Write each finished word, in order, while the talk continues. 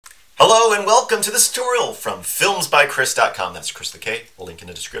Hello and welcome to this tutorial from filmsbychris.com. That's Chris the K, link in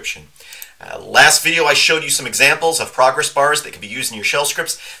the description. Last video I showed you some examples of progress bars that can be used in your shell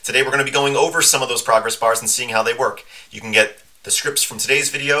scripts. Today we're going to be going over some of those progress bars and seeing how they work. You can get the scripts from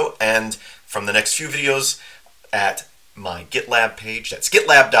today's video and from the next few videos at my GitLab page. That's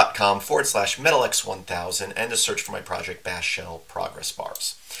gitlab.com/metalx1000 and to search for my project Bash Shell progress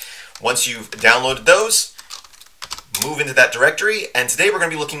bars. Once you've downloaded those, move into that directory, and today we're going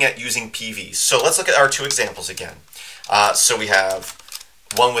to be looking at using PVs. So let's look at our two examples again. So we have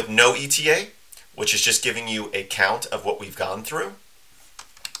one with no ETA, which is just giving you a count of what we've gone through.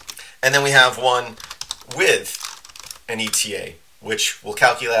 And then we have one with an ETA, which will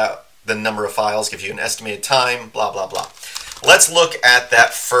calculate out the number of files, give you an estimated time, blah, blah, blah. Let's look at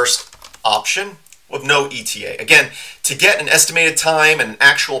that first option with no ETA. Again, to get an estimated time and an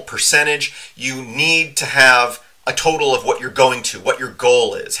actual percentage, you need to have a total of what you're going to, what your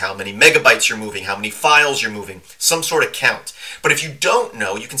goal is, how many megabytes you're moving, how many files you're moving, some sort of count. But if you don't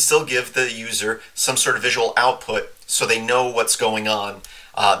know, you can still give the user some sort of visual output so they know what's going on,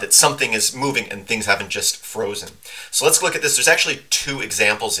 that something is moving and things haven't just frozen. So let's look at this. There's actually two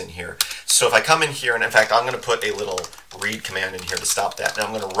examples in here. So if I come in here, and in fact I'm going to put a little read command in here to stop that, and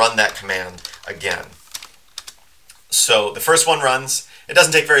I'm going to run that command again. So the first one runs. It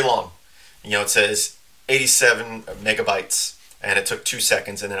doesn't take very long. You know, it says 87 megabytes, and it took 2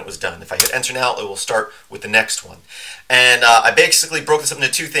 seconds, and then it was done. If I hit enter now, it will start with the next one. And I basically broke this up into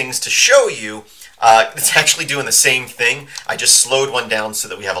two things to show you it's actually doing the same thing. I just slowed one down so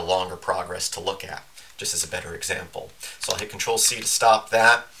that we have a longer progress to look at, just as a better example. So I'll hit Control-C to stop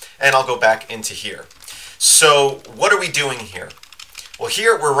that, and I'll go back into here. So what are we doing here? Well,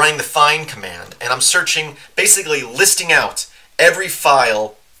 here we're running the find command, and I'm searching, basically listing out every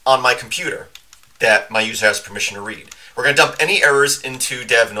file on my computer that my user has permission to read. We're going to dump any errors into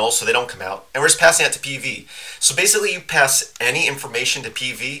dev null so they don't come out, and we're just passing that to PV. So basically you pass any information to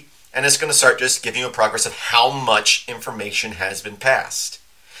PV, and it's going to start just giving you a progress of how much information has been passed.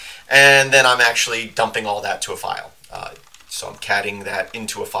 And then I'm actually dumping all that to a file. So I'm catting that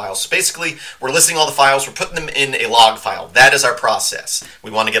into a file. So basically we're listing all the files, we're putting them in a log file. That is our process. We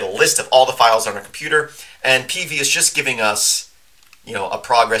want to get a list of all the files on our computer, and PV is just giving us, you know, a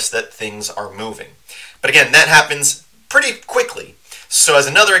progress that things are moving. But again, that happens pretty quickly. So as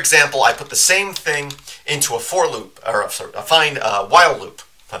another example, I put the same thing into a for loop, or sorry, a while loop,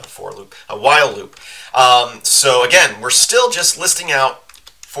 not a for loop, a while loop. So again, we're still just listing out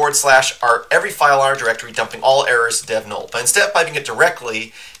every file in our directory, dumping all errors to dev null. But instead of piping it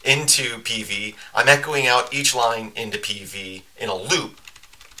directly into PV, I'm echoing out each line into PV in a loop,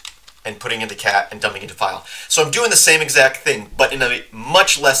 and putting into cat and dumping into file. So I'm doing the same exact thing, but in a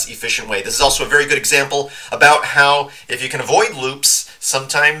much less efficient way. This is also a very good example about how if you can avoid loops,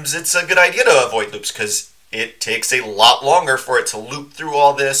 sometimes it's a good idea to avoid loops because it takes a lot longer for it to loop through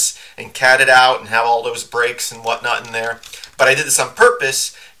all this and cat it out and have all those breaks and whatnot in there. But I did this on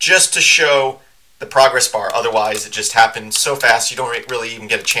purpose just to show the progress bar. Otherwise, it just happens so fast you don't really even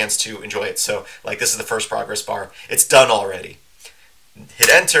get a chance to enjoy it. So like this is the first progress bar. It's done already. Hit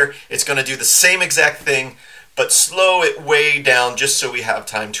enter, it's going to do the same exact thing, but slow it way down just so we have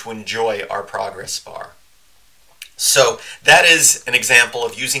time to enjoy our progress bar. So that is an example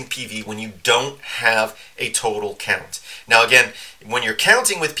of using PV when you don't have a total count. Now again, when you're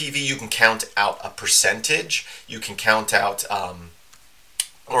counting with PV, you can count out a percentage, you can count out,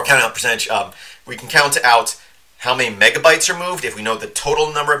 we can count out how many megabytes are moved if we know the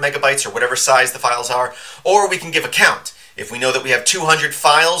total number of megabytes or whatever size the files are, or we can give a count. If we know that we have 200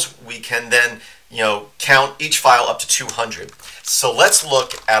 files, we can then, count each file up to 200. So let's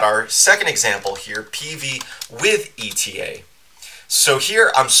look at our second example here, PV with ETA. So here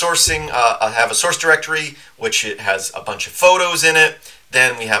I'm sourcing, I have a source directory, which it has a bunch of photos in it.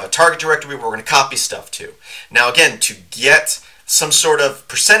 Then we have a target directory where we're going to copy stuff to. Now again, to get some sort of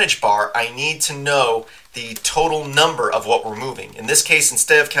percentage bar, I need to know the total number of what we're moving. In this case,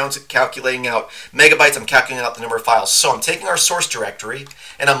 instead of calculating out megabytes, I'm calculating out the number of files. So I'm taking our source directory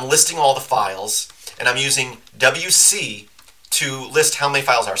and I'm listing all the files, and I'm using WC to list how many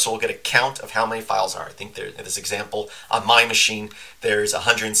files are. So we'll get a count of how many files are. I think there, in this example, on my machine, there's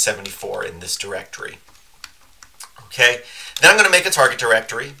 174 in this directory. Okay, then I'm going to make a target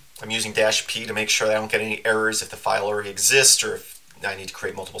directory. I'm using -P to make sure that I don't get any errors if the file already exists or if I need to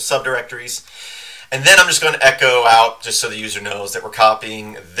create multiple subdirectories. And then I'm just going to echo out, just so the user knows that we're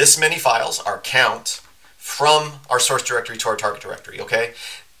copying this many files, our count, from our source directory to our target directory, okay?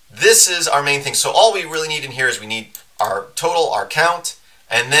 This is our main thing. So all we really need in here is we need our total, our count,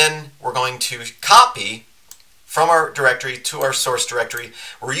 and then we're going to copy from our directory to our source directory,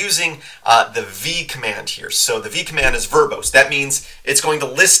 we're using the V command here. So the V command is verbose. That means it's going to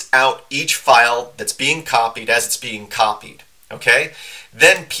list out each file that's being copied as it's being copied. Okay?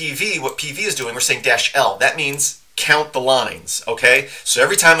 Then PV, what PV is doing, we're saying -L. That means count the lines. Okay? So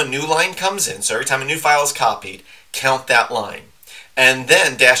every time a new line comes in, so every time a new file is copied, count that line. And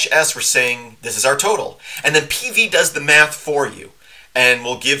then -S, we're saying this is our total. And then PV does the math for you and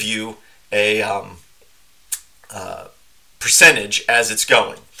will give you a percentage as it's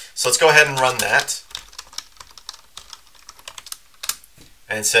going. So let's go ahead and run that.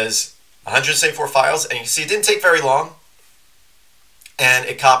 And it says 174 files, and you can see it didn't take very long, and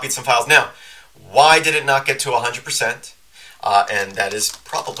it copied some files. Now, why did it not get to 100%? And that is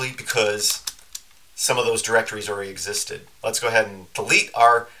probably because some of those directories already existed. Let's go ahead and delete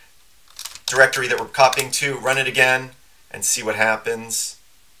our directory that we're copying to, run it again, and see what happens.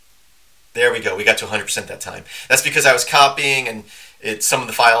 There we go. We got to 100% that time. That's because I was copying, and some of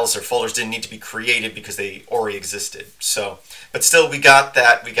the files or folders didn't need to be created because they already existed. So, but still, we got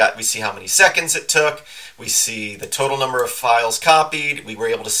that. We see how many seconds it took. We see the total number of files copied. We were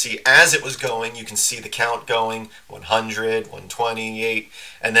able to see as it was going. You can see the count going: 100, 128,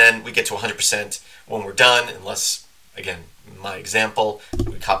 and then we get to 100% when we're done. Unless, again, in my example,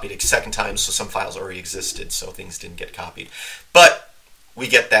 we copied a second time, so some files already existed, so things didn't get copied. But we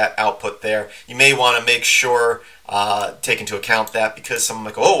get that output there. You may want to make sure, take into account that, because someone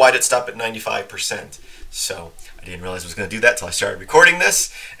might go, oh, why did it stop at 95%? So I didn't realize I was going to do that until I started recording this,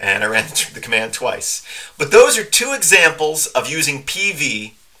 and I ran the command twice. But those are two examples of using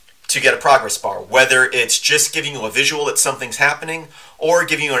PV to get a progress bar, whether it's just giving you a visual that something's happening or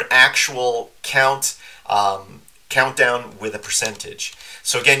giving you an actual countdown with a percentage.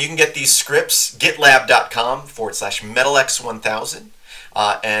 So again, you can get these scripts, gitlab.com/metalx1000.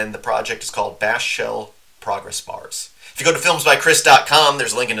 And the project is called Bash Shell Progress Bars. If you go to filmsbychris.com,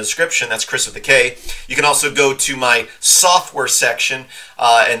 there's a link in the description. That's Chris with a K. You can also go to my software section,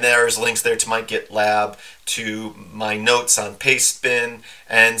 and there's links there to my GitLab, to my notes on Pastebin,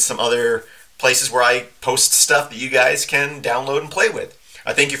 and some other places where I post stuff that you guys can download and play with.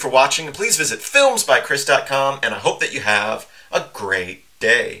 I thank you for watching, and please visit filmsbychris.com, and I hope that you have a great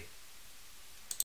day.